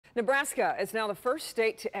Nebraska is now the first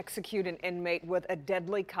state to execute an inmate with a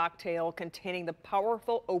deadly cocktail containing the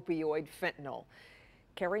powerful opioid fentanyl.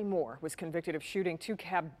 Kerry Moore was convicted of shooting two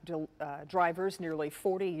cab drivers nearly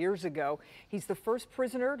 40 years ago. He's the first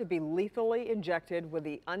prisoner to be lethally injected with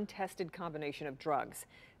the untested combination of drugs.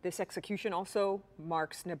 This execution also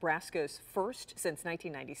marks Nebraska's first since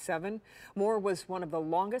 1997. Moore was one of the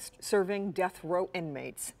longest serving death row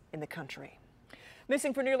inmates in the country.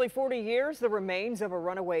 Missing for nearly 40 years, the remains of a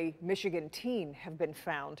runaway Michigan teen have been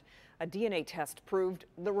found. A DNA test proved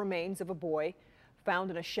the remains of a boy found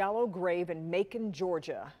in a shallow grave in Macon,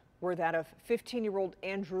 Georgia, were that of 15-year-old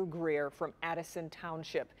Andrew Greer from Addison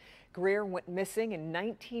Township. Greer went missing in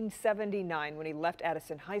 1979 when he left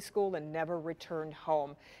Addison High School and never returned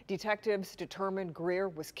home. Detectives determined Greer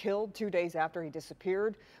was killed 2 days after he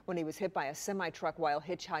disappeared when he was hit by a semi-truck while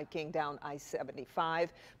hitchhiking down I-75.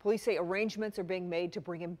 Police say arrangements are being made to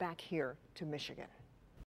bring him back here to Michigan.